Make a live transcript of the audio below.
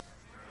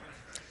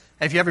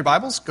Hey, if you have your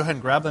Bibles, go ahead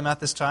and grab them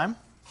at this time.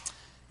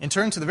 And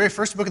turn to the very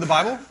first book of the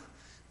Bible,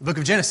 the book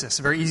of Genesis.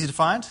 Very easy to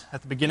find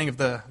at the beginning of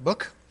the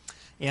book.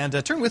 And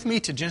turn with me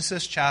to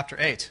Genesis chapter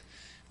 8.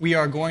 We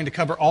are going to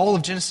cover all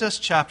of Genesis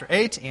chapter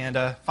 8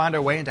 and find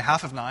our way into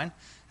half of 9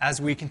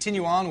 as we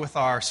continue on with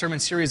our sermon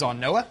series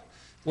on Noah.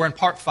 We're in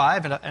part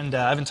 5, and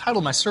I've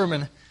entitled my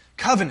sermon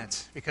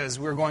Covenant, because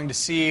we're going to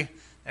see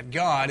that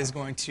God is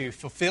going to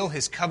fulfill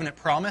his covenant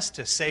promise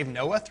to save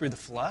Noah through the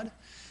flood.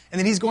 And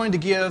then he's going to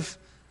give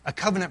a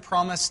covenant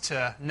promise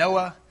to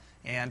Noah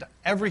and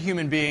every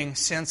human being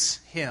since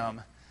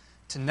him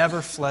to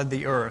never flood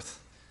the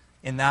earth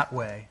in that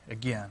way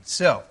again.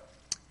 So,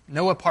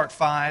 Noah part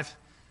 5,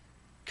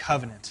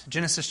 covenant.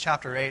 Genesis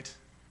chapter 8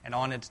 and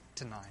on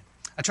to 9.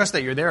 I trust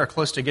that you're there or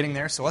close to getting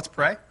there, so let's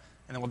pray, and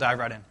then we'll dive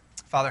right in.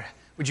 Father,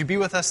 would you be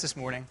with us this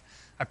morning?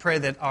 I pray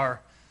that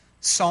our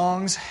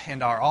songs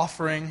and our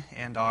offering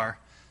and our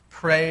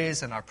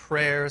praise and our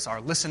prayers,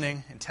 our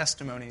listening and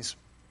testimonies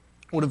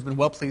would have been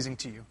well-pleasing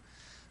to you.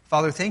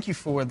 Father, thank you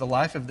for the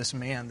life of this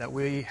man that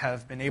we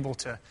have been able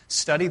to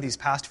study these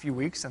past few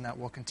weeks and that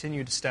we'll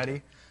continue to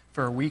study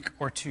for a week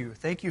or two.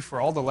 Thank you for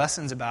all the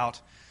lessons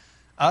about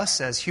us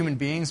as human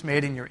beings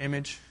made in your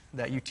image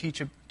that you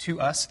teach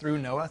to us through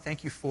Noah.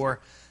 Thank you for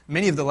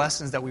many of the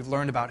lessons that we've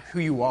learned about who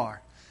you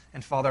are.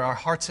 And Father, our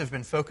hearts have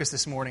been focused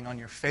this morning on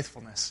your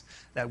faithfulness,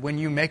 that when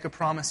you make a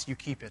promise, you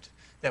keep it,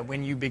 that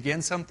when you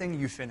begin something,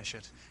 you finish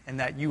it,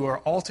 and that you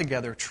are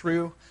altogether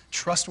true,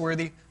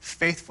 trustworthy,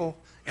 faithful,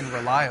 and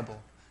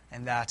reliable,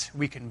 and that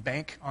we can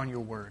bank on your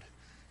word,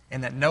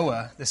 and that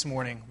Noah this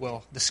morning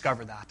will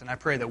discover that. And I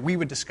pray that we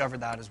would discover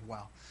that as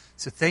well.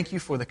 So thank you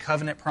for the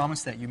covenant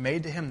promise that you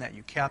made to him, that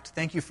you kept.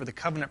 Thank you for the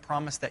covenant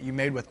promise that you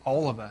made with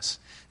all of us,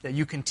 that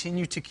you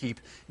continue to keep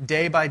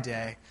day by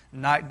day,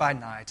 night by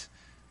night,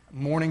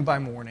 morning by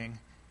morning,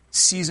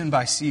 season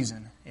by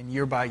season, and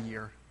year by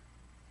year.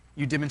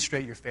 You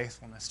demonstrate your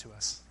faithfulness to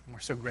us, and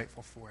we're so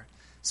grateful for it.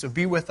 So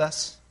be with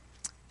us,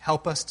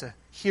 help us to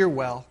hear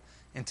well,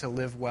 and to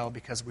live well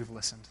because we've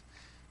listened.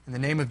 In the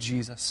name of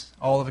Jesus,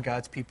 all of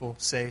God's people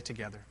say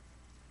together,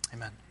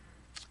 amen.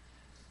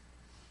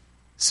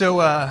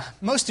 So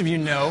most of you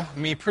know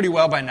me pretty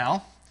well by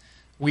now.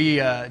 We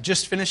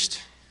just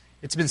finished,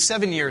 it's been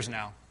 7 years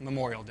now,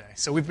 Memorial Day.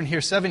 So we've been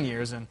here 7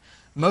 years, and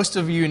most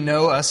of you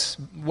know us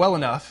well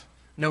enough,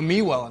 know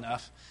me well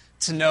enough,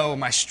 to know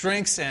my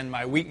strengths and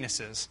my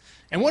weaknesses.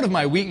 And one of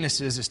my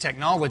weaknesses is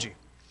technology.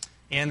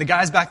 And the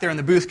guys back there in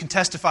the booth can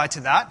testify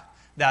to that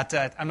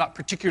I'm not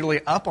particularly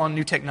up on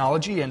new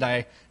technology, and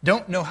I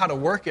don't know how to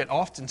work it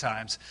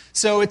oftentimes.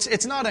 So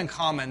it's not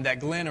uncommon that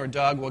Glenn or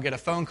Doug will get a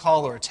phone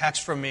call or a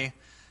text from me,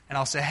 and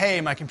I'll say,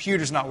 hey, my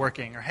computer's not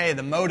working, or hey,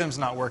 the modem's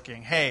not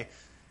working, hey,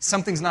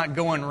 something's not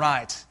going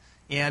right.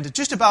 And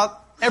just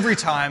about every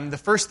time, the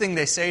first thing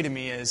they say to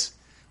me is,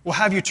 well,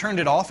 have you turned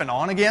it off and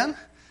on again?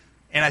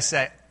 And I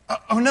say,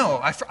 oh no,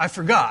 I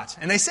forgot.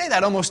 And they say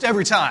that almost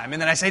every time.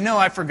 And then I say, no,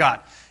 I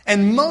forgot.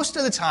 And most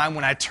of the time,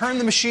 when I turn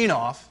the machine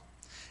off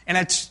and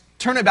I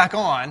turn it back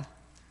on,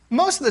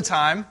 most of the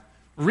time,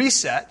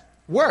 reset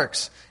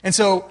works. And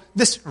so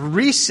this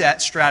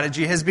reset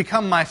strategy has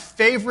become my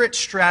favorite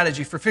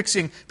strategy for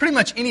fixing pretty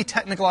much any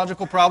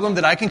technological problem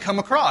that I can come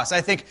across.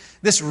 I think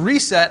this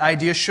reset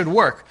idea should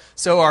work.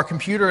 So our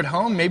computer at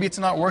home, maybe it's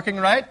not working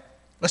right.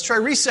 Let's try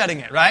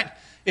resetting it, right?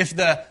 If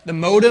the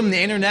modem,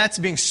 the internet's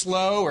being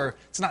slow or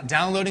it's not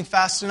downloading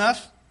fast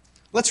enough,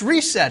 let's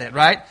reset it,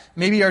 right?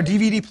 Maybe our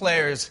DVD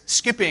player is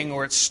skipping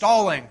or it's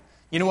stalling.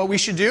 You know what we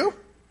should do?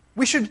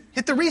 We should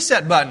hit the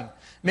reset button.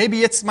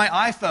 Maybe it's my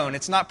iPhone.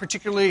 It's not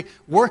particularly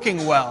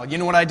working well. You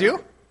know what I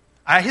do?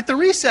 I hit the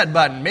reset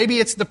button. Maybe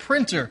it's the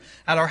printer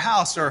at our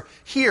house or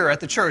here at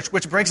the church,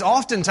 which breaks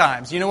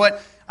oftentimes. You know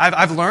what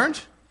I've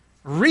learned?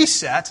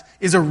 Reset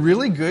is a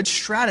really good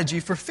strategy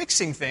for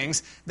fixing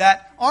things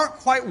that aren't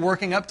quite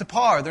working up to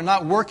par. They're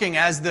not working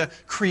as the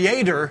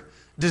Creator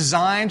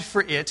designed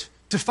for it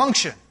to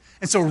function.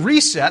 And so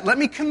reset, let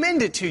me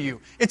commend it to you.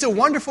 It's a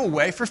wonderful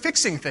way for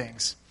fixing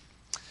things.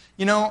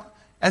 You know,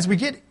 as we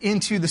get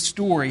into the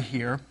story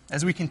here,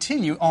 as we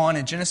continue on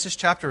in Genesis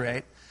chapter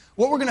 8,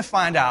 what we're going to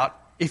find out,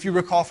 if you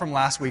recall from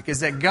last week, is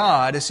that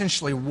God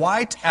essentially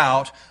wiped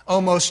out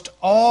almost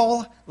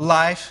all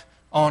life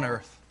on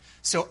earth.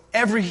 So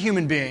every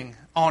human being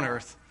on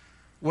earth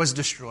was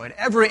destroyed.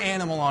 Every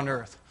animal on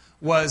earth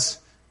was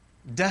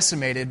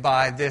decimated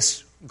by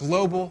this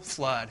global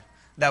flood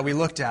that we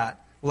looked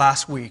at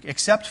last week,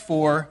 except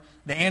for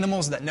the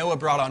animals that Noah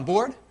brought on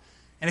board,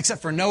 and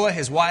except for Noah,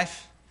 his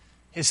wife,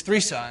 his 3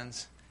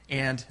 sons,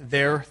 and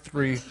their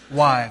 3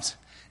 wives.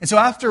 And so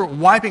after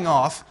wiping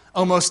off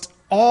almost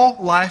all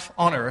life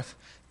on earth,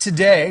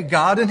 today,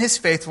 God in his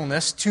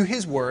faithfulness to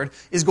his word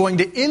is going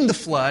to end the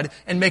flood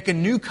and make a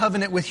new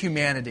covenant with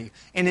humanity.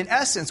 And in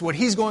essence, what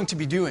he's going to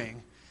be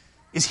doing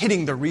is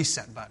hitting the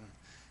reset button.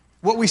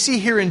 What we see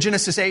here in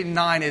Genesis 8 and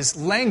 9 is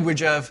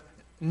language of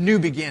new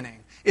beginning.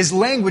 Is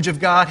language of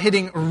God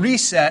hitting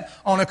reset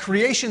on a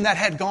creation that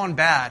had gone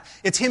bad.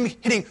 It's him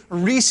hitting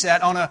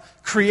reset on a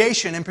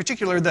creation, in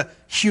particular the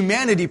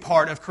humanity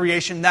part of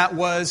creation that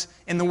was,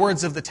 in the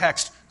words of the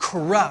text,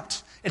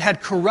 corrupt It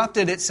had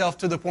corrupted itself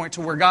to the point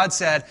to where God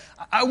said,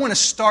 I want to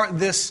start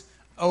this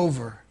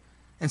over.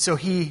 And so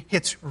he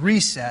hits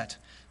reset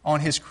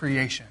on his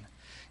creation.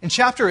 In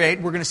chapter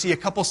 8, we're going to see a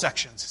couple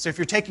sections. So if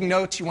you're taking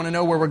notes, you want to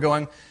know where we're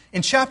going.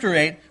 In chapter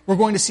 8, we're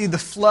going to see the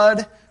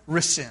flood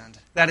rescind.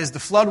 That is, the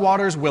flood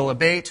waters will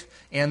abate,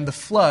 and the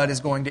flood is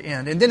going to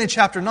end. And then in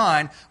chapter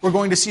 9, we're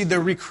going to see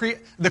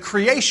the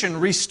creation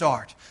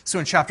restart. So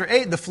in chapter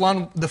 8, the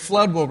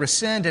flood will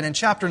rescind, and in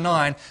chapter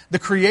 9, the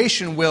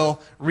creation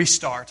will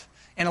restart.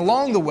 And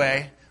along the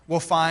way, we'll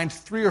find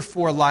 3 or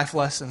 4 life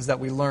lessons that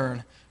we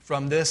learn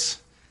from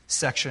this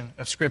section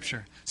of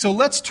Scripture. So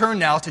let's turn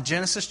now to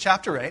Genesis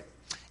chapter 8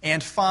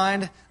 and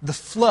find the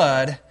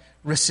flood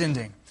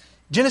rescinding.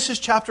 Genesis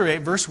chapter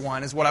 8, verse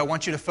 1 is what I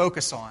want you to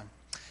focus on.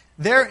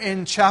 There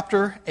in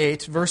chapter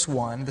 8, verse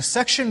 1, the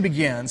section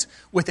begins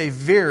with a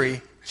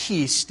very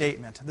key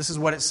statement. This is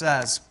what it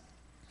says.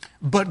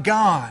 But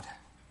God,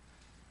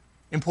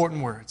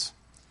 important words,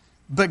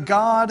 but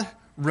God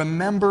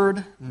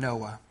remembered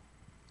Noah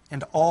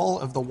and all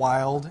of the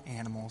wild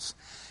animals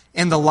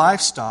and the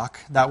livestock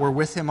that were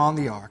with him on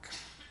the ark.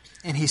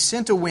 And he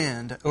sent a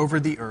wind over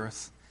the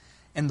earth,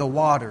 and the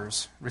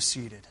waters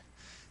receded.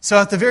 So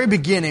at the very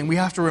beginning, we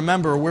have to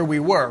remember where we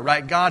were,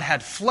 right? God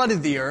had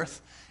flooded the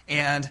earth,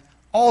 and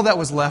all that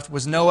was left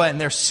was Noah, and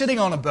they're sitting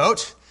on a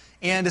boat.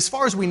 And as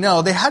far as we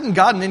know, they hadn't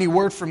gotten any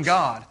word from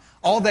God.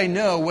 All they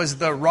know was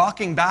the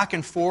rocking back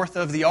and forth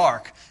of the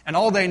ark. And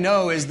all they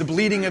know is the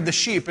bleating of the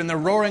sheep and the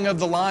roaring of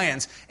the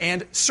lions.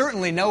 And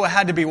certainly Noah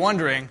had to be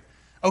wondering,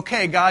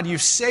 okay, God,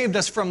 you've saved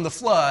us from the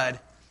flood,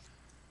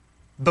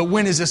 but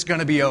when is this going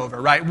to be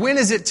over, right? When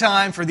is it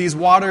time for these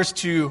waters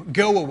to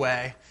go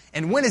away?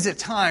 And when is it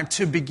time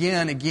to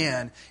begin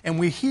again? And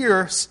we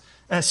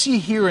see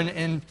here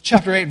in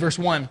chapter 8, verse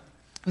 1,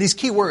 these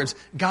key words,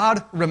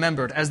 God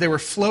remembered. As they were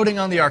floating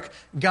on the ark,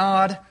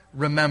 God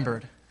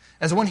remembered.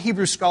 As one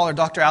Hebrew scholar,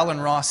 Dr. Alan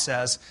Ross,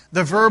 says,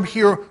 the verb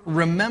here,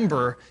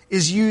 remember,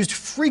 is used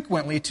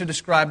frequently to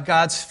describe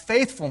God's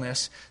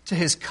faithfulness to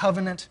his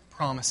covenant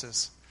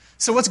promises.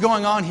 So what's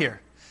going on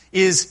here?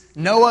 Is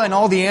Noah and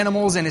all the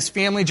animals and his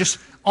family just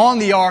on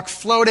the ark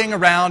floating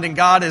around, and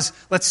God is,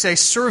 let's say,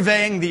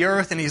 surveying the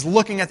earth, and he's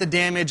looking at the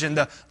damage and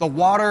the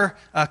water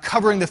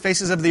covering the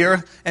faces of the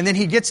earth, and then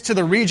he gets to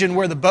the region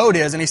where the boat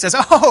is, and he says,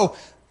 oh,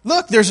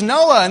 look, there's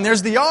Noah, and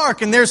there's the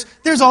ark, and there's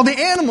all the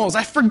animals.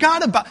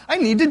 I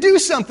need to do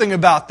something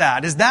about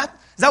that. Is that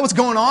what's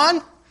going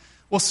on?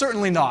 Well,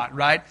 certainly not,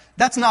 right?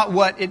 That's not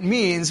what it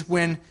means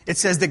when it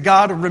says that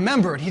God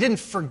remembered. He didn't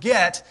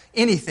forget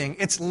anything.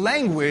 It's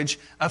language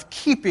of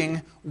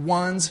keeping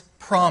one's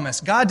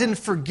promise. God didn't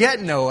forget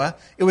Noah.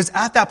 It was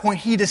at that point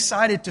he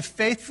decided to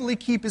faithfully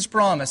keep his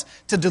promise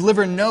to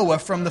deliver Noah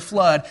from the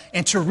flood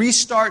and to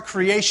restart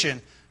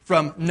creation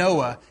from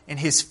Noah and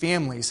his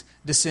family's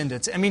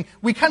descendants. I mean,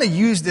 we kind of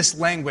use this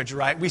language,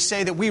 right? We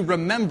say that we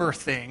remember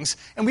things,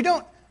 and we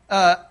don't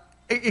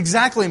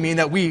exactly mean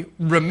that we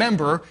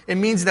remember. It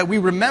means that we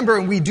remember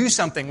and we do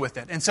something with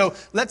it. And so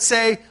let's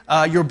say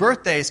your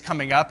birthday is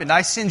coming up and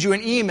I send you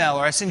an email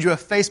or I send you a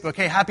Facebook,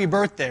 hey, happy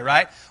birthday,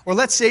 right? Or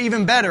let's say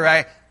even better,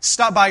 I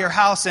stop by your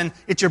house and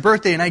it's your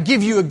birthday and I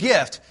give you a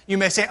gift. You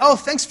may say, oh,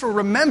 thanks for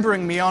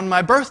remembering me on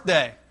my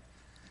birthday.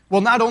 Well,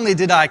 not only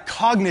did I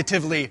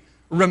cognitively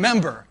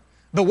remember,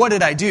 but what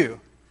did I do?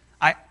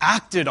 I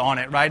acted on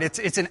it, right?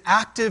 It's an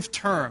active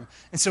term.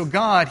 And so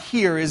God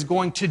here is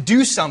going to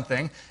do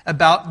something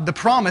about the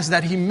promise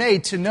that he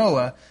made to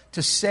Noah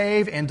to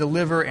save and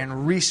deliver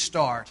and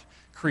restart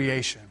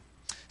creation.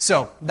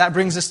 So that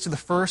brings us to the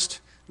first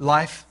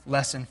life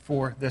lesson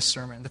for this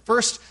sermon. The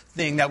first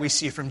thing that we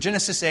see from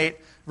Genesis 8,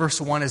 verse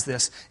 1 is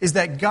this, is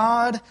that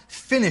God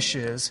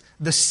finishes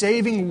the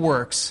saving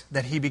works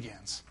that he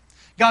begins.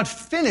 God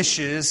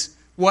finishes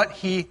what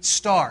he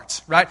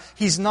starts, right?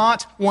 He's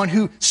not one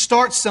who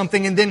starts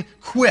something and then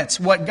quits.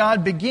 What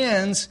God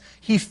begins,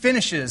 he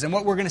finishes. And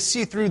what we're going to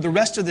see through the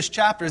rest of this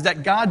chapter is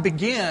that God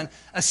began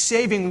a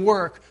saving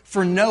work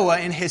for Noah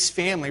and his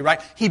family, right?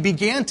 He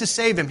began to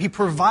save him. He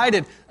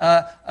provided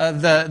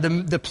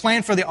the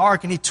plan for the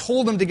ark, and he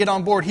told them to get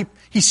on board.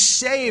 He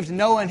saved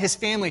Noah and his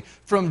family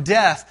from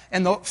death,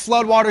 and the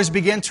floodwaters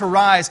began to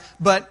rise.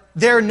 But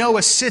there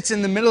Noah sits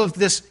in the middle of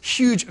this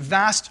huge,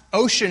 vast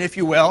ocean, if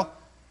you will.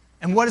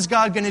 And what is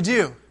God going to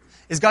do?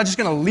 Is God just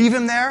going to leave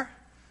him there?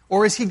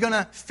 Or is he going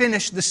to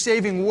finish the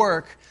saving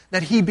work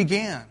that he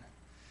began? And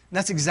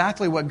that's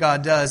exactly what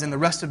God does in the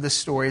rest of this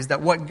story, is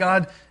that what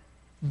God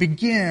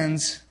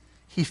begins,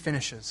 he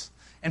finishes.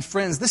 And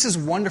friends, this is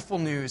wonderful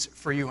news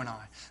for you and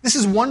I. This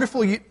is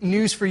wonderful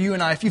news for you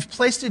and I. If you've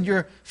placed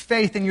your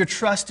faith and your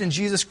trust in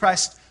Jesus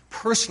Christ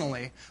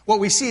personally, what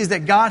we see is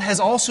that God has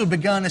also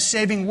begun a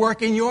saving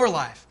work in your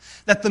life.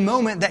 That the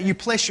moment that you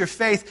place your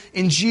faith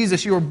in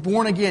Jesus, you are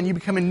born again, you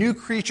become a new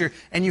creature,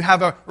 and you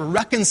have a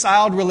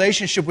reconciled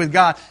relationship with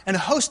God, and a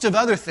host of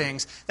other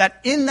things, that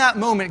in that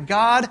moment,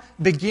 God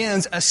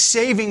begins a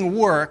saving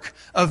work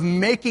of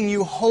making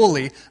you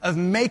holy, of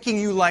making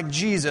you like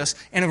Jesus,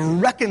 and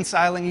of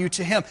reconciling you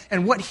to Him.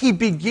 And what He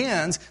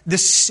begins,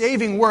 this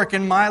saving work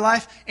in my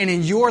life and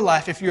in your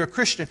life, if you're a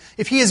Christian,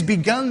 if He has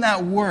begun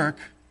that work,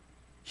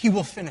 He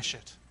will finish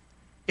it.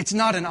 It's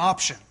not an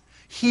option.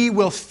 He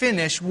will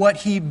finish what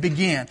He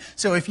began.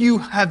 So if you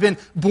have been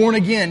born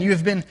again, you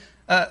have been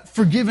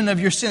forgiven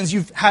of your sins,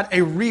 you've had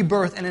a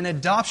rebirth and an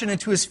adoption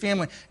into His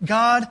family,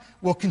 God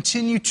will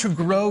continue to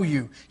grow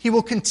you. He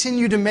will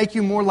continue to make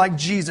you more like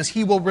Jesus.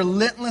 He will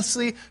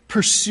relentlessly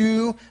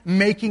pursue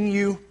making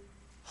you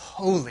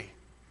holy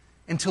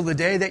until the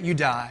day that you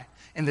die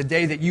and the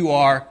day that you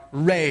are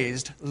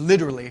raised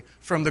literally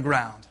from the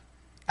ground.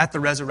 At the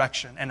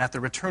resurrection and at the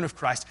return of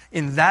Christ.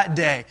 In that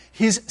day,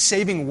 His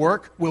saving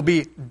work will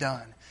be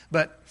done.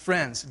 But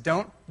friends,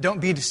 don't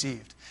be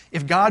deceived.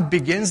 If God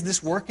begins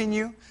this work in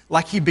you,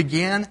 like He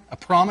began a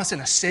promise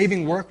and a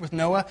saving work with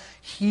Noah,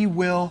 He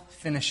will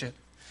finish it.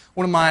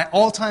 One of my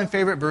all-time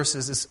favorite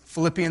verses is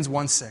Philippians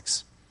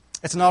 1:6.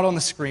 It's not on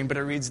the screen, but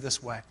it reads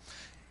this way.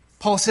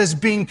 Paul says,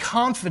 being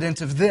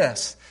confident of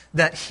this,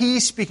 that He,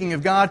 speaking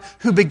of God,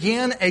 who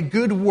began a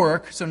good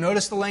work, so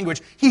notice the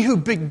language, He who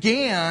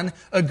began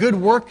a good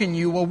work in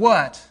you will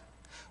what?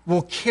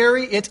 Will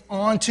carry it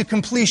on to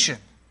completion.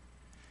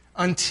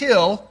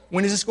 Until,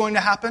 when is this going to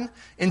happen?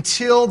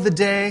 Until the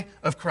day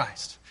of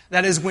Christ.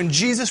 That is, when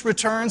Jesus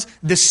returns,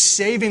 this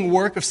saving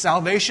work of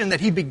salvation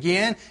that He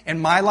began in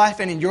my life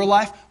and in your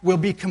life will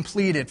be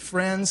completed.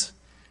 Friends,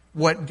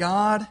 what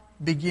God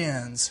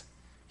begins,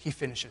 He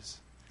finishes.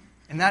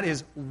 And that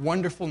is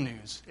wonderful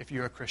news if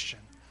you're a Christian.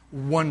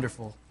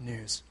 Wonderful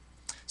news.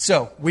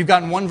 So, we've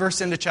gotten one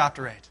verse into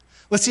chapter 8.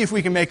 Let's see if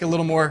we can make a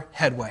little more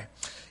headway.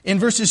 In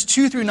verses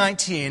 2 through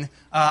 19,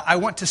 I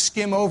want to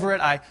skim over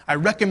it. I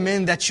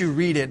recommend that you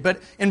read it.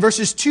 But in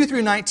verses 2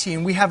 through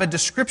 19, we have a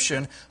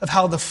description of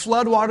how the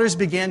floodwaters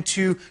began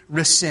to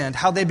rescind,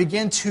 how they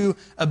began to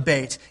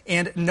abate,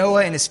 and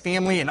Noah and his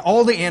family and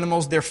all the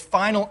animals, their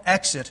final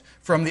exit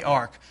from the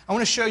ark. I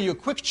want to show you a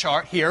quick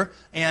chart here,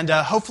 and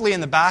hopefully in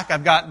the back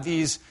I've got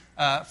these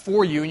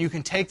for you, and you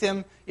can take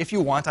them if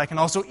you want. I can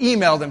also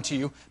email them to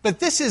you. But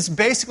this is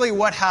basically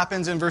what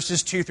happens in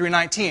verses 2 through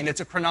 19. It's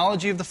a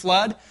chronology of the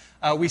flood.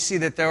 We see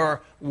that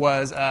there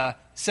was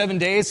 7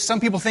 days. Some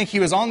people think he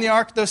was on the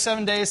ark those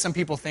 7 days. Some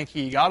people think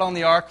he got on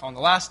the ark on the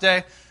last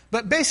day.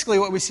 But basically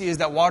what we see is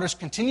that waters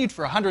continued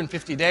for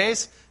 150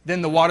 days.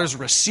 Then the waters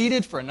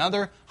receded for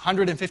another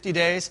 150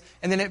 days.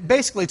 And then it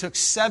basically took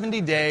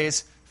 70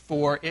 days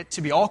for it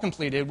to be all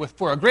completed,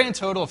 for a grand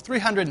total of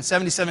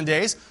 377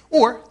 days,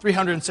 or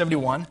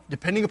 371,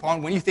 depending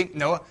upon when you think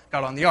Noah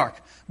got on the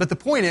ark. But the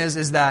point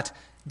is that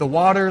the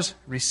waters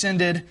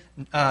rescinded.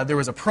 There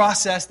was a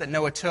process that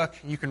Noah took.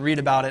 You can read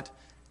about it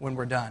when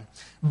we're done.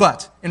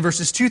 But in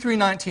verses 2 through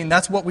 19,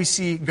 that's what we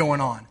see going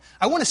on.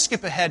 I want to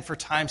skip ahead for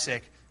time's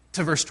sake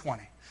to verse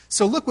 20.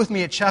 So look with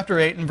me at chapter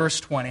 8 and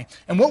verse 20.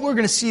 And what we're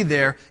going to see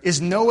there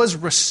is Noah's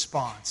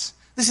response.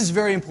 This is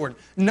very important.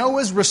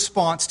 Noah's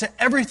response to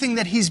everything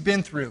that he's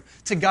been through,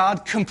 to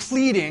God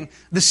completing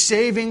the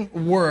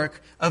saving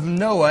work of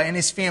Noah and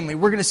his family.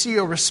 We're going to see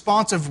a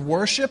response of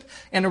worship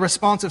and a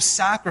response of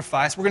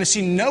sacrifice. We're going to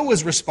see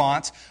Noah's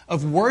response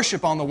of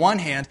worship on the one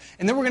hand,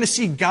 and then we're going to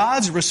see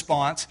God's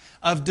response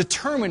of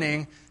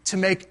determining to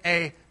make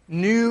a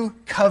new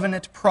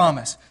covenant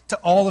promise to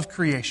all of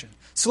creation.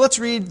 So let's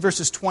read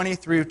verses 20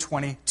 through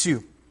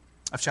 22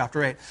 of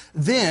chapter 8.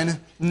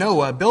 Then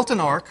Noah built an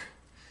altar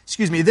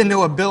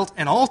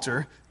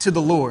to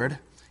the Lord,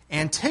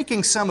 and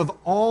taking some of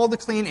all the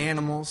clean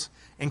animals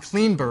and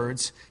clean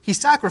birds, he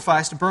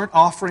sacrificed burnt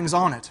offerings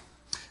on it.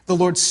 The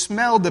Lord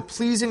smelled the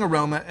pleasing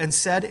aroma and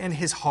said in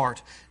his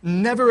heart,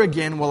 "Never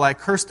again will I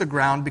curse the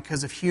ground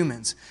because of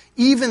humans,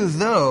 even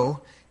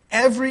though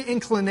every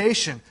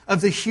inclination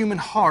of the human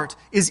heart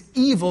is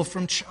evil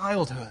from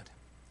childhood.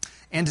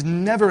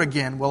 And never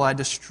again will I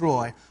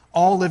destroy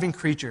all living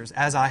creatures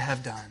as I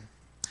have done.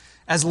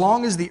 As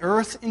long as the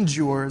earth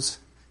endures,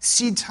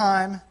 seed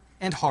time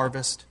and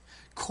harvest,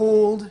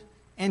 cold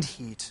and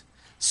heat,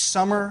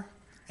 summer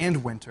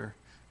and winter,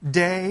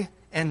 day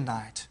and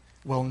night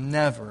will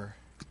never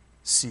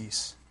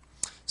cease."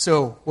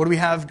 So, what do we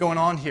have going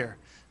on here?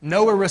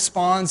 Noah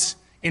responds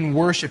in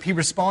worship. He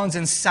responds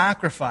in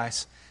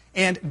sacrifice.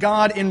 And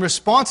God, in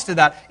response to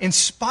that, in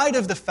spite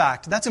of the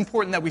fact, that's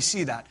important that we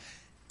see that.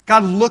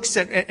 God looks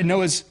at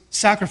Noah's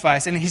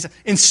sacrifice, and he's,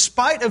 in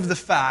spite of the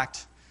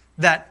fact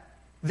that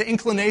the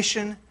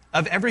inclination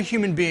of every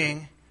human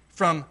being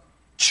from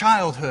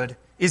childhood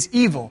is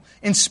evil,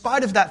 in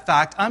spite of that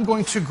fact, I'm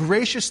going to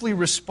graciously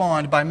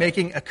respond by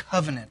making a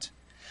covenant.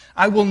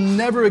 I will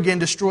never again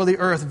destroy the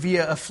earth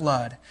via a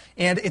flood.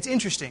 And it's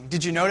interesting.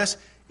 Did you notice?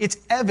 it's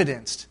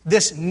evidenced,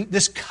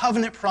 this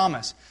covenant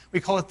promise.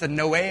 We call it the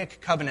Noahic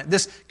covenant.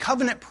 This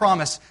covenant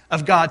promise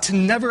of God to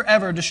never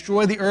ever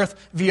destroy the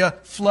earth via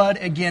flood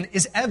again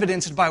is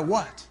evidenced by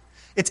what?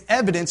 It's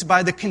evidenced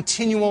by the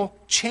continual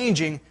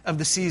changing of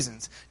the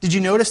seasons. Did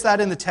you notice that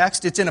in the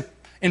text? It's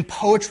in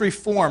poetry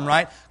form,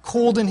 right?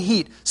 Cold and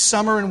heat,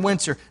 summer and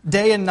winter,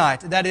 day and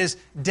night. That is,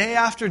 day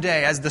after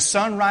day, as the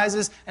sun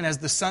rises and as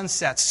the sun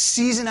sets,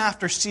 season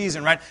after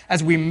season, right?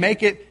 As we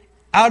make it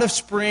out of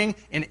spring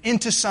and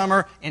into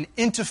summer and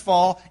into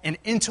fall and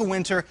into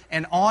winter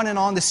and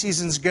on the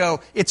seasons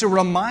go. It's a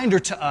reminder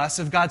to us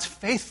of God's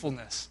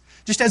faithfulness.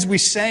 Just as we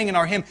sang in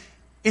our hymn,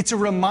 it's a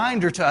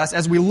reminder to us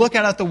as we look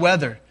out at the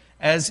weather,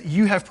 as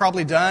you have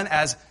probably done,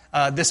 as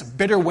this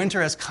bitter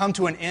winter has come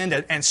to an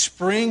end and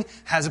spring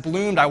has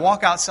bloomed. I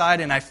walk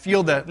outside and I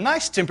feel the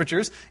nice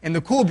temperatures and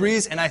the cool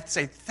breeze, and I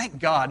say, thank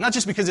God. Not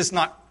just because it's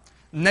not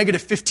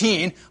negative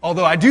 15,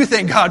 although I do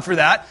thank God for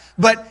that,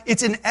 but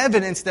it's an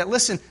evidence that,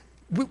 listen,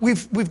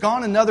 we've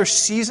gone another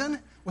season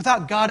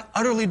without God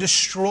utterly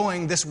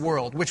destroying this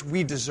world, which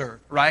we deserve,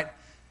 right?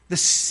 The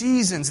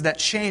seasons that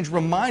change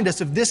remind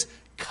us of this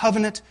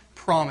covenant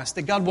promise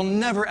that God will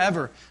never,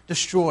 ever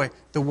destroy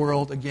the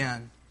world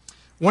again.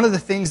 One of the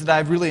things that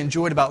I've really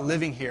enjoyed about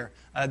living here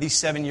these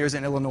 7 years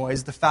in Illinois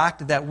is the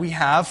fact that we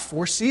have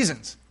 4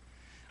 seasons.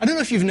 I don't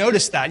know if you've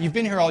noticed that. You've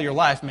been here all your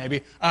life,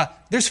 maybe.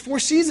 There's 4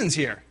 seasons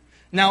here.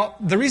 Now,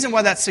 the reason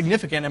why that's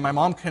significant, and my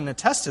mom can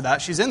attest to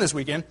that, she's in this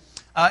weekend,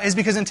 is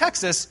because in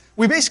Texas,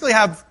 we basically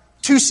have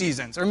 2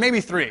 seasons, or maybe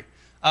 3.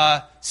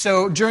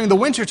 So during the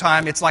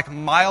wintertime, it's like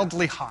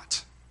mildly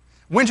hot.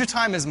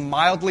 Wintertime is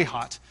mildly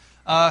hot.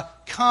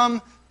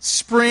 Come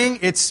spring,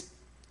 it's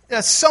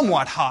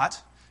somewhat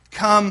hot.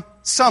 Come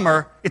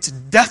summer, it's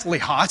deathly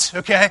hot,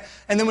 okay?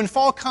 And then when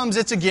fall comes,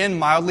 it's again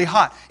mildly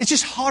hot. It's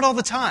just hot all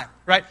the time,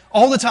 right?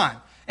 All the time.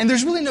 And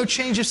there's really no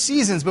change of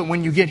seasons, but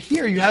when you get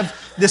here, you have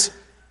this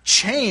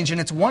change, and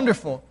it's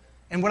wonderful.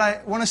 And what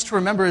I want us to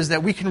remember is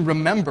that we can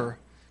remember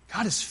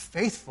God is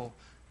faithful.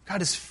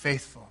 God is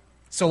faithful.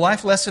 So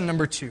life lesson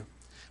number 2,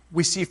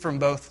 we see from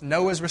both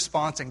Noah's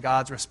response and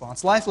God's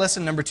response. Life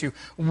lesson number 2,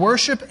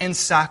 worship and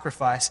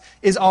sacrifice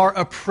is our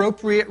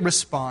appropriate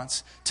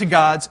response to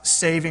God's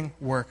saving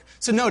work.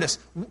 So notice,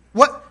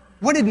 what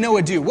did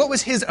Noah do? What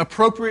was his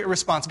appropriate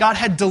response? God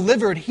had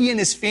delivered he and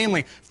his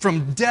family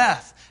from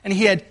death, and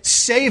he had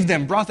saved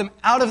them, brought them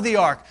out of the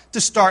ark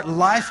to start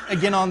life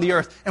again on the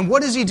earth. And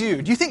what does he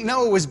do? Do you think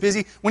Noah was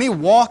busy? When he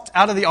walked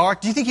out of the ark,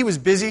 do you think he was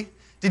busy?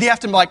 Did he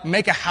have to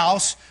make a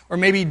house or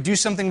maybe do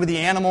something with the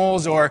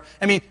animals?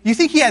 You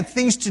think he had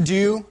things to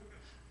do?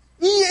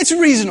 It's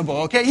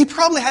reasonable, okay? He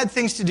probably had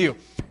things to do.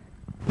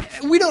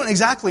 We don't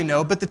exactly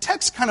know, but the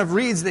text kind of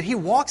reads that he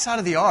walks out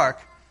of the ark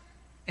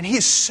and he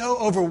is so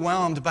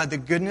overwhelmed by the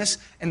goodness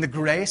and the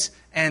grace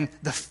and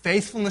the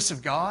faithfulness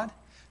of God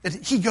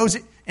that he goes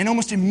and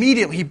almost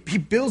immediately he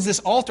builds this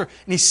altar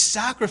and he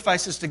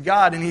sacrifices to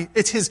God, and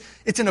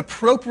it's an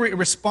appropriate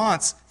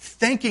response,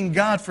 thanking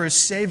God for his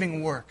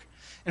saving work.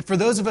 And for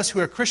those of us who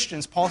are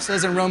Christians, Paul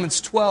says in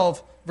Romans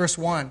 12, verse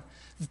 1,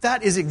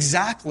 that is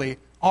exactly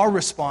our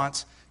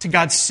response to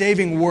God's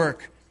saving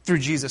work through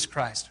Jesus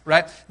Christ,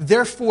 right?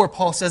 Therefore,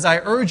 Paul says, I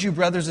urge you,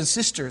 brothers and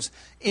sisters,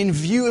 in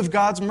view of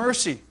God's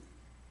mercy.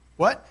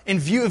 What? In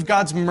view of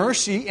God's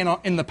mercy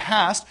in the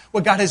past,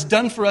 what God has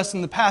done for us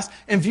in the past,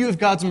 in view of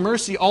God's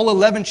mercy, all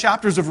 11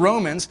 chapters of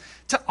Romans,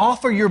 to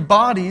offer your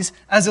bodies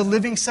as a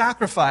living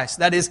sacrifice.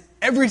 That is,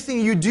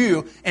 everything you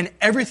do and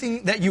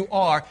everything that you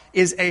are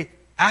is an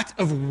act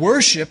of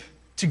worship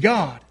to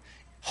God,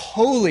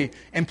 holy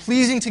and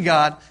pleasing to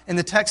God. And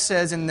the text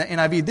says in the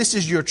NIV, this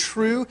is your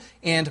true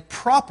and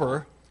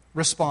proper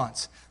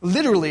response.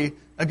 Literally,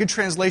 a good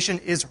translation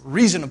is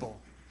reasonable.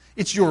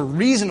 It's your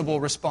reasonable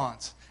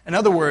response. In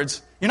other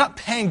words, you're not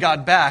paying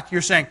God back.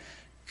 You're saying,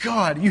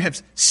 God, you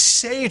have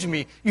saved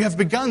me. You have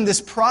begun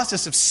this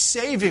process of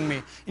saving me,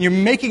 and you're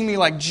making me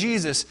like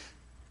Jesus.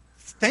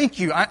 Thank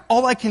you.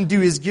 All I can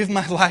do is give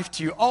my life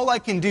to you. All I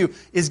can do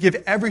is give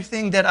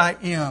everything that I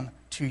am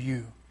to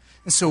you.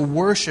 And so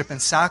worship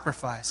and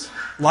sacrifice,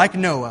 like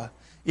Noah,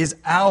 is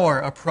our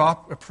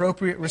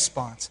appropriate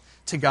response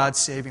to God's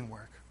saving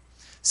work.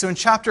 So in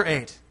chapter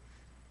 8,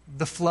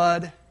 the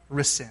flood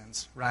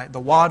rescinds, right? The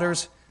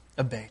waters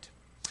abate.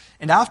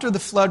 And after the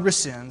flood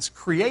rescinds,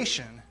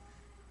 creation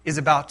is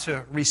about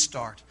to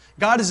restart.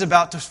 God is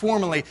about to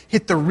formally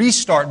hit the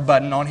restart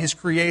button on his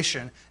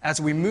creation as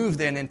we move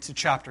then into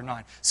chapter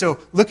 9. So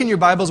look in your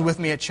Bibles with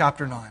me at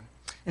chapter 9.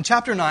 In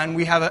chapter 9,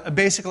 we have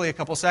basically a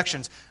couple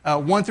sections,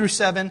 1 through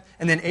 7,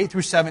 and then 8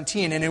 through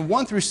 17. And in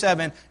 1 through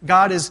 7,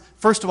 God is,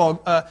 first of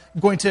all,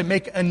 going to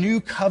make a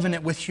new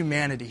covenant with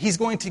humanity. He's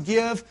going to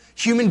give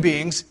human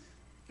beings,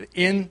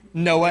 in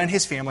Noah and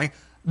his family,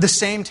 the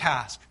same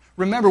task.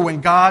 Remember when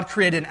God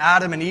created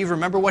Adam and Eve,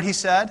 remember what he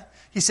said?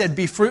 He said,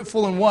 be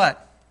fruitful and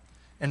what?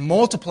 And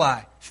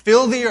multiply.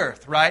 Fill the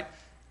earth, right?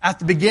 At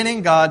the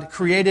beginning, God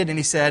created and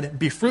he said,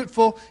 be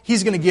fruitful.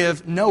 He's going to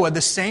give Noah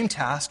the same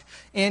task.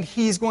 And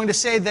he's going to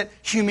say that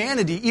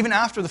humanity, even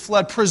after the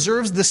flood,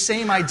 preserves the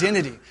same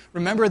identity.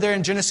 Remember there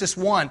in Genesis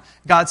 1,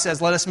 God says,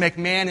 let us make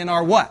man in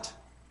our what?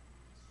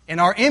 In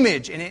our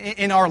image,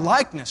 in our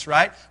likeness,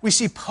 right? We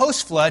see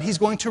post-flood, he's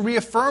going to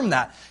reaffirm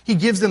that. He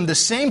gives them the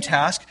same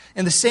task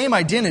and the same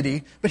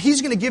identity, but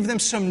he's going to give them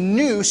some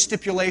new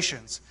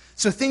stipulations.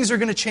 So things are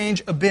going to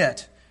change a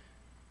bit.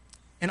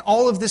 And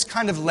all of this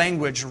kind of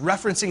language,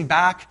 referencing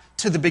back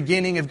to the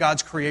beginning of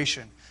God's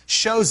creation,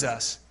 shows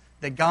us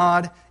that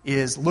God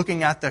is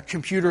looking at the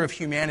computer of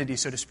humanity,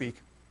 so to speak,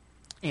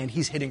 and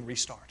he's hitting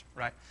restart,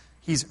 right?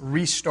 He's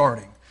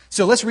restarting.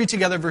 So let's read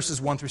together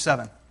verses 1 through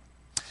 7.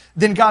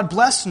 Then God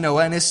blessed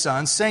Noah and his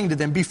sons, saying to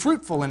them, be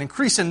fruitful and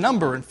increase in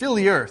number and fill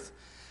the earth.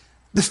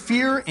 The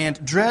fear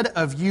and dread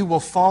of you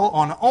will fall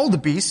on all the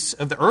beasts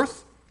of the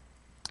earth,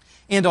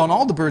 and on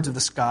all the birds of the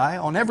sky,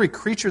 on every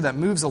creature that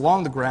moves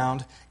along the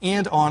ground,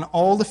 and on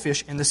all the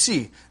fish in the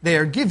sea. They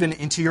are given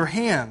into your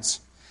hands.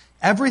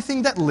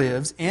 Everything that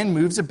lives and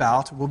moves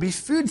about will be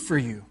food for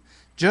you.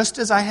 Just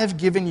as I have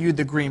given you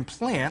the green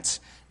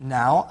plants,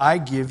 now I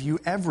give you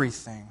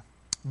everything.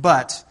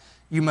 But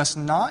you must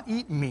not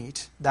eat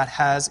meat that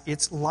has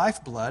its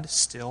lifeblood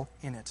still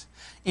in it.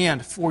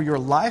 And for your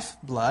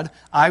lifeblood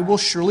I will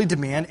surely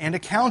demand an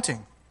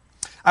accounting.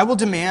 I will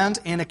demand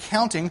an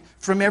accounting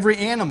from every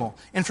animal,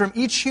 and from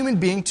each human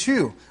being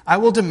too. I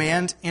will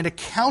demand an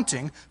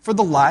accounting for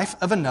the life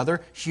of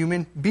another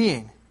human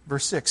being.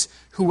 Verse 6,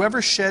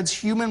 whoever sheds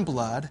human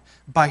blood,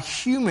 by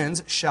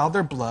humans shall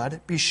their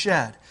blood be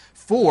shed.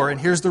 For, and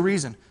here's the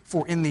reason,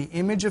 for in the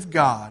image of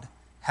God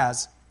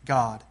has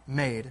God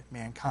made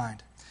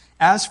mankind.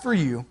 As for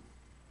you,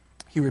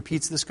 he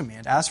repeats this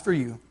command, as for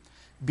you,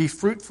 be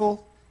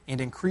fruitful and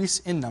increase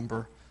in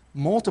number,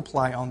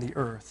 multiply on the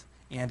earth,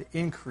 and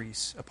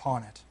increase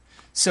upon it.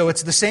 So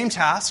it's the same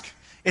task,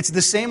 it's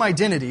the same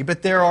identity,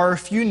 but there are a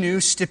few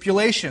new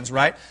stipulations,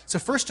 right? So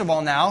first of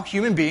all now,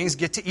 human beings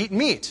get to eat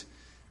meat.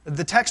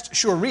 The text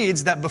sure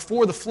reads that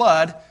before the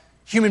flood,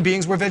 human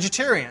beings were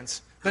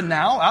vegetarians. But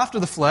now, after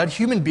the flood,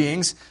 human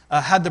beings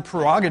had the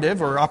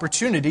prerogative or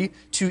opportunity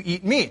to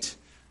eat meat.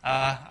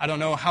 I don't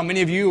know how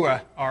many of you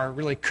are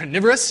really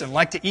carnivorous and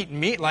like to eat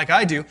meat like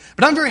I do,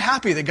 but I'm very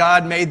happy that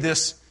God made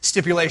this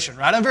stipulation,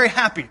 right? I'm very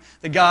happy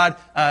that God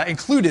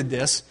included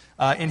this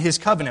in His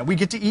covenant. We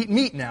get to eat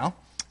meat now,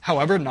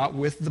 however, not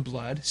with the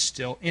blood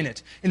still in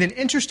it. And then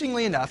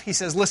interestingly enough, He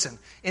says, listen,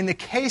 in the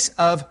case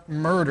of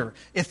murder,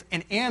 if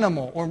an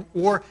animal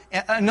or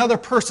another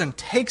person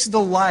takes the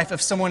life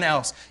of someone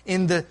else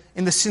in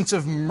the sense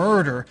of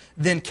murder,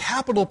 then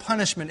capital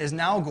punishment is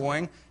now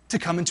going to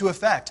come into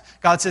effect.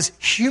 God says,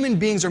 human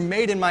beings are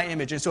made in my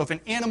image. And so if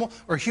an animal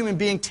or human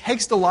being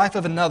takes the life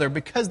of another,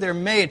 because they're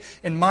made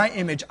in my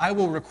image, I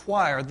will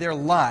require their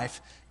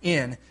life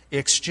in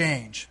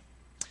exchange.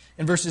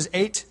 In verses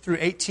 8 through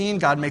 18,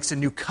 God makes a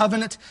new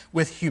covenant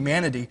with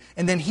humanity.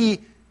 And then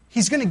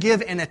He's going to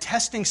give an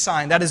attesting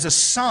sign. That is a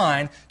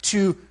sign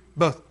to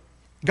both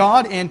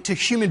God and to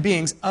human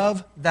beings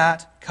of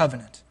that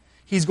covenant.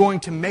 He's going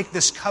to make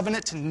this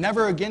covenant to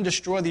never again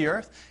destroy the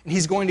earth, and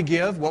He's going to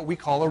give what we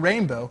call a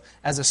rainbow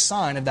as a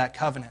sign of that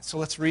covenant. So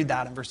let's read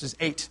that in verses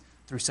 8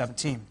 through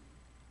 17.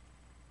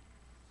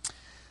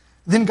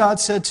 Then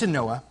God said to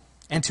Noah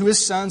and to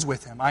his sons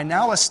with him, I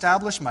now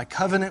establish my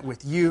covenant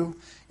with you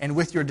and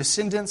with your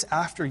descendants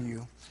after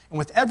you, and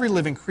with every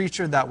living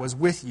creature that was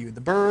with you, the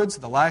birds,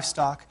 the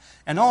livestock,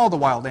 and all the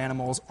wild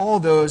animals,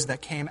 all those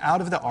that came out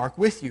of the ark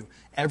with you,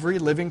 every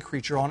living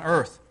creature on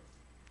earth.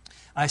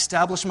 I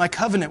establish my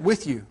covenant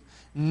with you.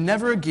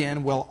 Never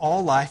again will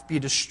all life be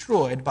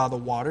destroyed by the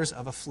waters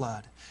of a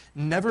flood.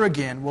 Never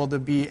again will there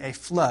be a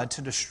flood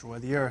to destroy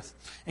the earth.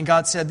 And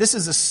God said, this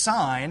is a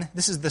sign,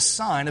 this is the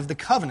sign of the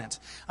covenant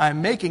I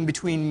am making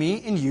between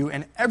me and you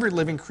and every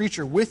living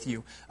creature with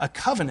you, a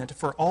covenant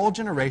for all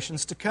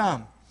generations to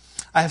come.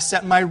 I have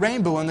set my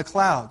rainbow in the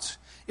clouds.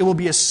 It will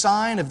be a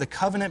sign of the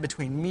covenant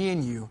between me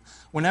and you.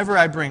 Whenever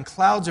I bring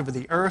clouds over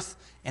the earth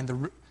and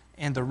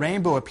the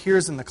rainbow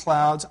appears in the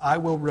clouds, I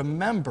will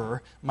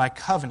remember my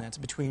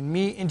covenant between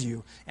me and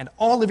you and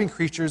all living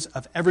creatures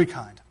of every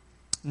kind.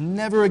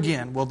 Never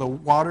again will the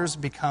waters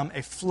become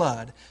a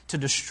flood to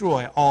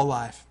destroy all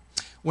life.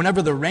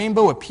 Whenever the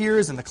rainbow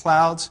appears in the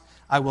clouds,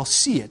 I will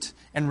see it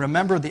and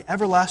remember the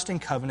everlasting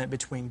covenant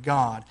between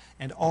God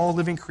and all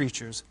living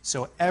creatures,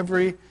 so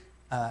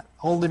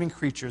all living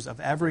creatures of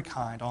every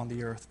kind on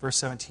the earth. Verse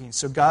 17,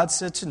 so God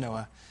said to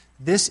Noah,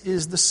 this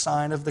is the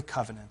sign of the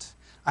covenant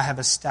I have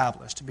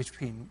established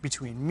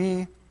between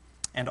me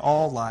and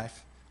all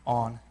life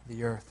on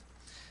the earth.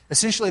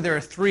 Essentially, there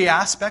are three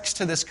aspects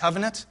to this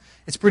covenant.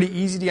 It's pretty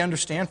easy to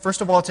understand. First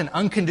of all, it's an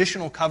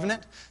unconditional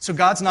covenant. So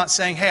God's not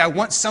saying, hey, I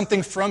want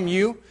something from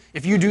you.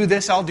 If you do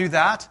this, I'll do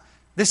that.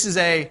 This is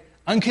an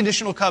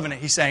unconditional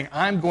covenant. He's saying,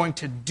 I'm going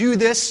to do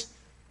this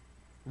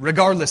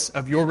regardless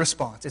of your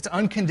response. It's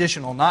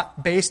unconditional,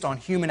 not based on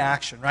human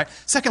action, right?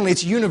 Secondly,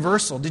 it's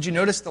universal. Did you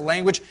notice the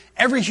language?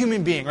 Every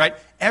human being, right?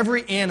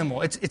 Every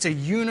animal. It's a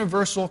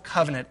universal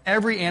covenant.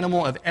 Every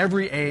animal of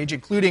every age,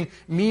 including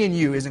me and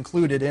you, is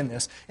included in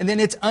this. And then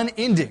it's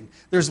unending.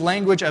 There's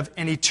language of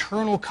an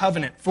eternal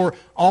covenant for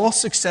all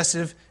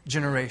successive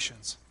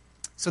generations.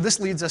 So this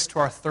leads us to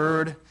our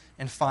third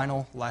and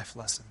final life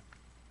lesson.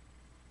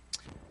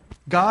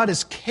 God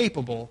is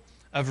capable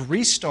of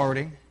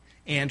restarting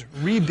and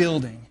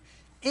rebuilding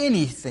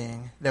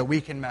anything that we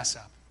can mess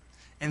up.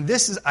 And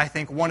this is, I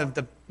think, one of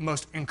the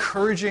most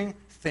encouraging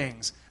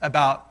things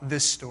about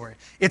this story.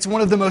 It's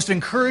one of the most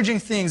encouraging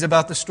things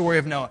about the story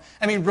of Noah.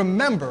 I mean,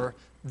 remember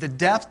the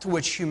depth to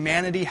which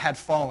humanity had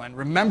fallen.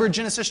 Remember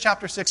Genesis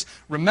chapter 6.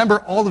 Remember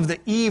all of the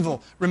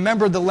evil.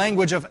 Remember the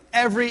language of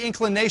every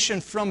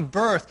inclination from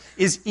birth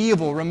is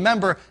evil.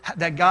 Remember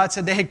that God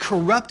said they had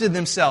corrupted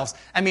themselves.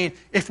 I mean,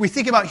 if we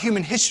think about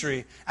human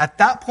history, at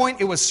that point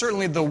it was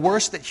certainly the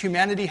worst that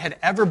humanity had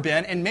ever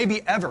been, and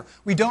maybe ever.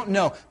 We don't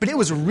know. But it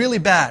was really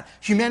bad.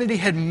 Humanity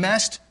had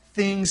messed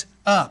things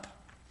up.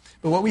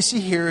 But what we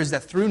see here is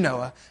that through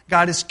Noah,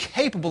 God is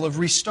capable of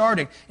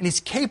restarting, and He's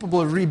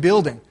capable of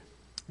rebuilding.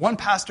 One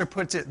pastor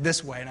puts it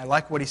this way, and I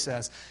like what he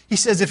says. He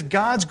says, if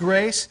God's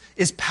grace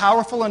is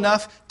powerful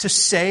enough to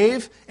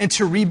save and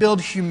to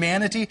rebuild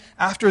humanity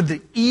after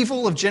the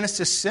evil of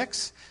Genesis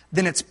 6,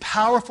 then it's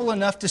powerful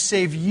enough to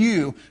save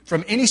you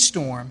from any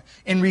storm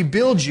and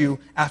rebuild you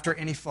after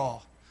any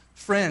fall.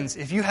 Friends,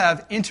 if you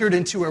have entered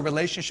into a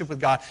relationship with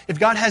God, if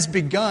God has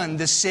begun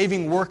this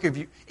saving work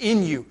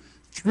in you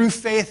through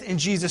faith in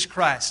Jesus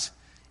Christ,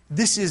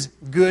 this is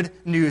good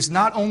news.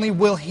 Not only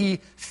will He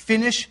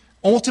finish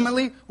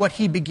ultimately what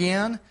He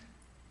began,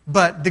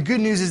 but the good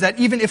news is that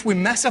even if we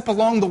mess up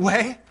along the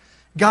way,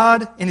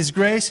 God in His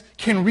grace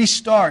can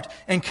restart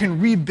and can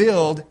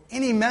rebuild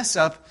any mess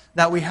up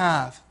that we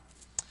have.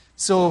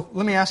 So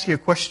let me ask you a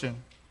question.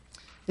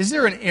 Is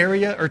there an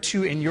area or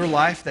two in your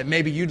life that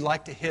maybe you'd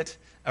like to hit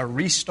a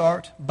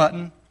restart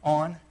button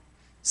on?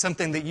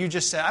 Something that you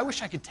just said, I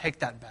wish I could take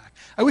that back.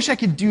 I wish I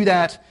could do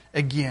that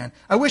again.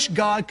 I wish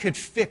God could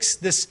fix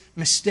this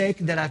mistake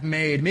that I've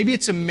made. Maybe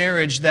it's a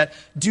marriage that,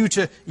 due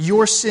to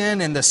your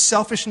sin and the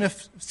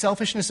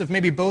selfishness of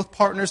maybe both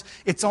partners,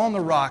 it's on the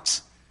rocks.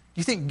 Do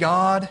you think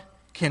God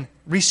can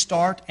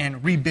restart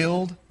and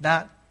rebuild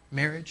that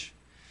marriage?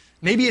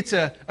 Maybe it's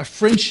a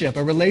friendship,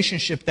 a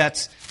relationship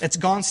that's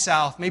gone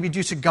south, maybe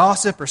due to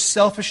gossip or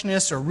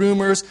selfishness or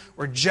rumors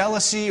or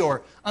jealousy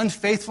or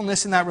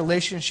unfaithfulness in that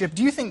relationship.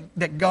 Do you think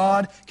that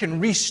God can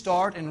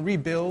restart and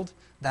rebuild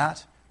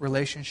that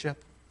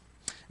relationship?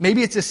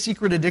 Maybe it's a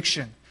secret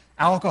addiction,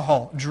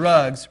 alcohol,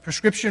 drugs,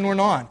 prescription or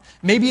non.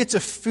 Maybe it's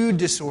a food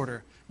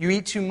disorder. You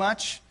eat too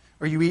much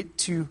or you eat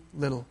too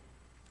little.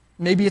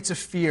 Maybe it's a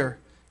fear,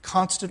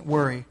 constant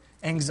worry,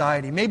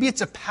 anxiety. Maybe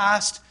it's a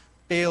past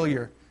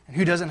failure. And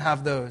who doesn't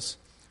have those?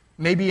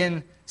 Maybe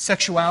in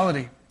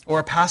sexuality or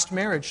a past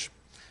marriage.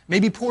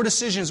 Maybe poor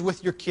decisions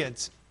with your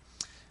kids.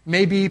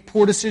 Maybe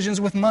poor decisions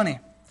with money.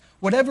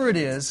 Whatever it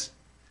is,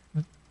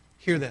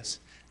 hear this.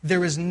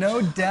 There is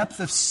no depth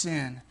of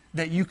sin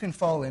that you can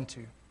fall into.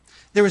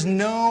 There is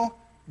no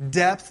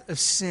depth of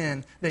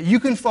sin that you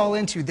can fall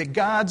into that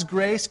God's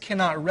grace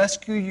cannot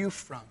rescue you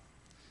from.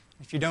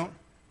 If you don't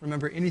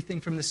remember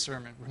anything from this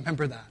sermon,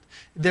 remember that.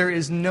 There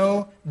is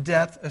no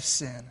depth of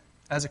sin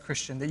as a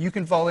Christian that you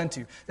can fall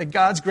into, that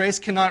God's grace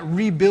cannot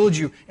rebuild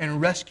you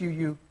and rescue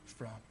you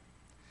from.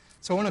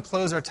 So I want to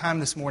close our time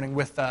this morning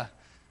with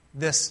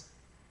this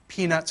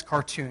Peanuts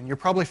cartoon. You're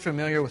probably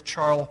familiar with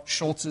Charles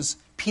Schulz's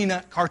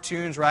Peanut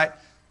cartoons, right?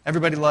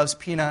 Everybody loves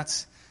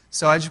Peanuts.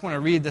 So I just want to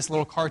read this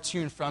little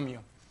cartoon from you.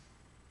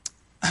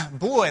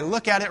 Boy,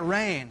 look at it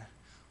rain.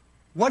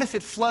 What if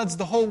it floods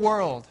the whole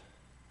world?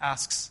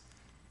 Asks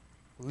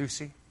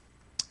Lucy.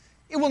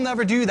 It will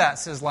never do that,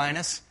 says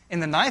Linus. In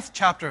the 9th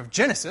chapter of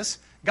Genesis,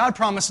 God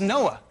promised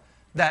Noah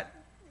that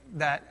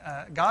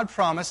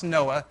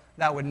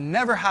would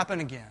never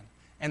happen again.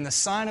 And the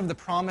sign of the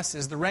promise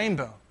is the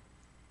rainbow.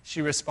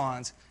 She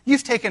responds,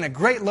 you've taken a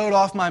great load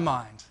off my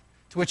mind.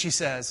 To which he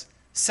says,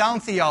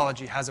 sound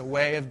theology has a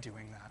way of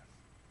doing that.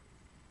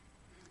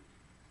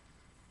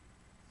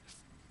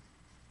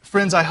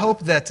 Friends, I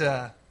hope that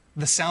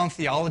the sound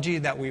theology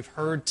that we've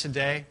heard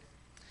today,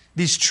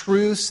 these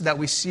truths that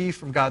we see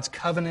from God's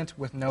covenant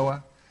with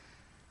Noah,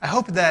 I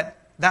hope that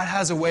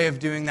has a way of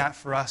doing that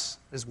for us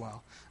as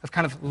well, of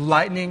kind of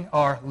lightening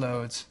our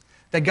loads.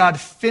 That God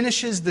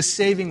finishes the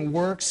saving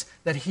works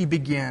that He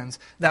begins.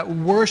 That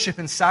worship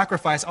and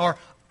sacrifice are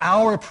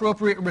our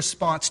appropriate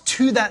response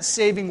to that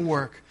saving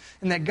work.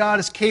 And that God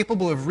is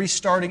capable of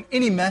restarting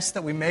any mess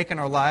that we make in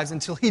our lives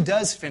until He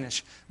does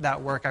finish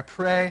that work. I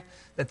pray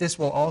that this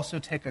will also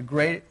take a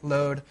great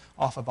load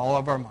off of all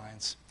of our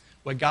minds.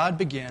 What God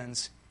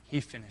begins,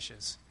 He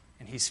finishes.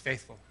 And He's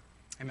faithful.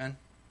 Amen?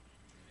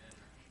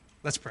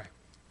 Let's pray.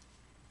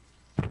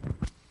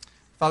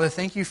 Father,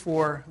 thank you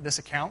for this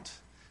account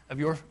of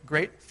your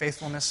great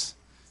faithfulness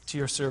to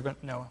your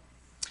servant Noah.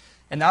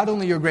 And not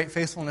only your great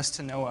faithfulness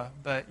to Noah,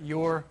 but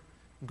your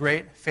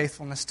great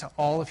faithfulness to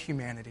all of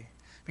humanity.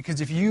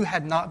 Because if you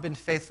had not been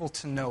faithful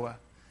to Noah,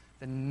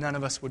 then none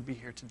of us would be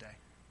here today.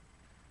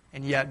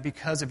 And yet,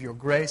 because of your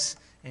grace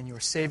and your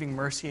saving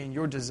mercy and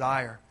your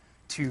desire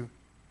to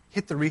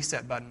hit the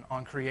reset button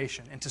on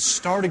creation and to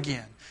start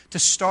again, to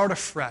start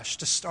afresh,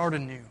 to start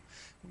anew,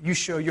 you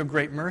show your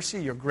great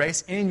mercy, your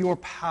grace, and your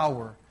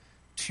power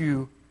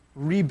to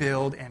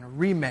rebuild and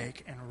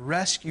remake and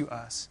rescue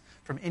us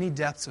from any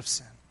depths of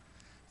sin.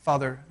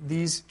 Father,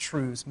 these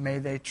truths, may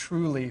they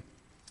truly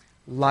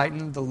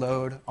lighten the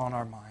load on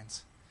our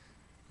minds.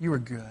 You are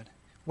good.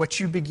 What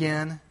you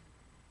begin,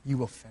 you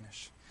will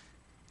finish.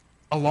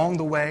 Along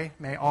the way,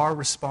 may our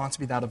response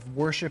be that of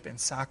worship and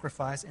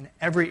sacrifice in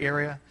every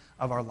area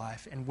of our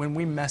life. And when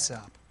we mess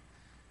up,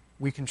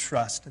 we can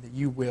trust that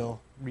you will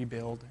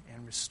rebuild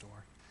and restore.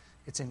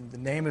 It's in the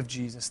name of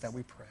Jesus that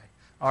we pray,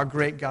 our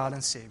great God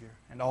and Savior,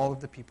 and all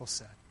of the people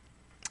said,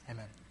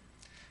 amen.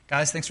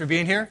 Guys, thanks for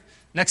being here.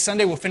 Next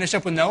Sunday, we'll finish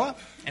up with Noah,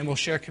 and we'll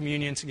share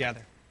communion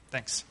together.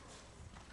 Thanks.